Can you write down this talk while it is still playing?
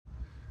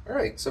All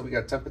right, so we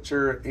got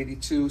temperature at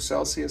 82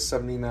 Celsius,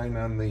 79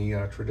 on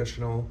the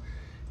traditional,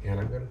 and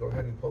I'm going to go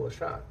ahead and pull a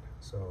shot.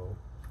 So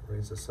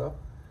raise this up.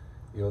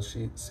 You'll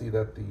see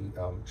that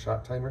the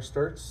shot timer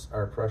starts.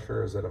 Our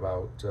pressure is at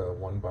about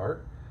 1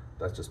 bar.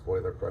 That's just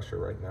boiler pressure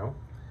right now.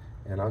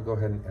 And I'll go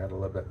ahead and add a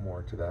little bit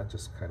more to that,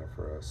 just kind of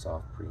for a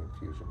soft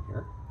pre-infusion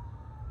here.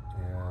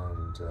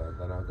 And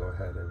then I'll go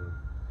ahead and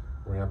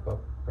ramp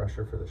up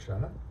pressure for the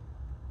shot.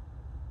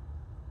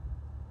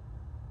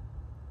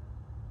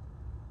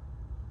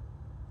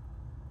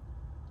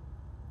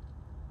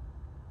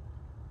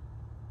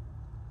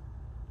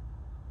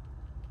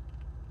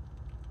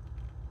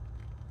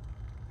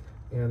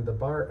 And the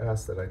bar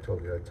S that I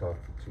told you I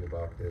talked to you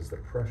about is the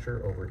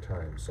pressure over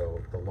time.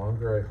 So the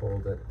longer I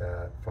hold it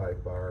at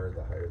 5 bar,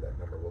 the higher that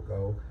number will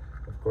go.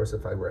 Of course,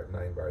 if I were at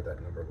 9 bar,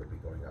 that number would be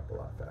going up a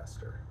lot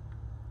faster.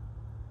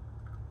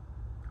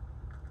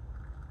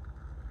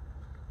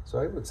 So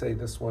I would say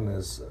this one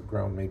is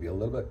ground maybe a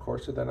little bit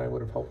coarser than I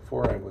would have hoped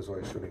for. I was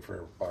always shooting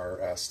for bar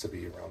S to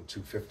be around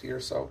 250 or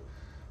so,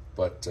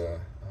 but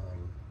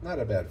not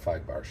a bad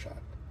 5 bar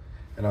shot.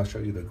 And I'll show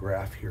you the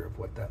graph here of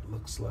what that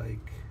looks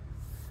like.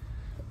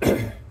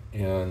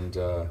 And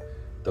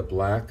the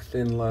black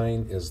thin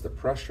line is the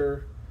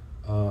pressure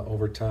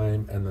over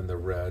time, and then the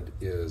red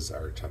is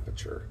our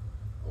temperature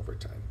over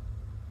time.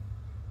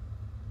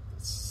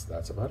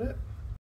 That's about it.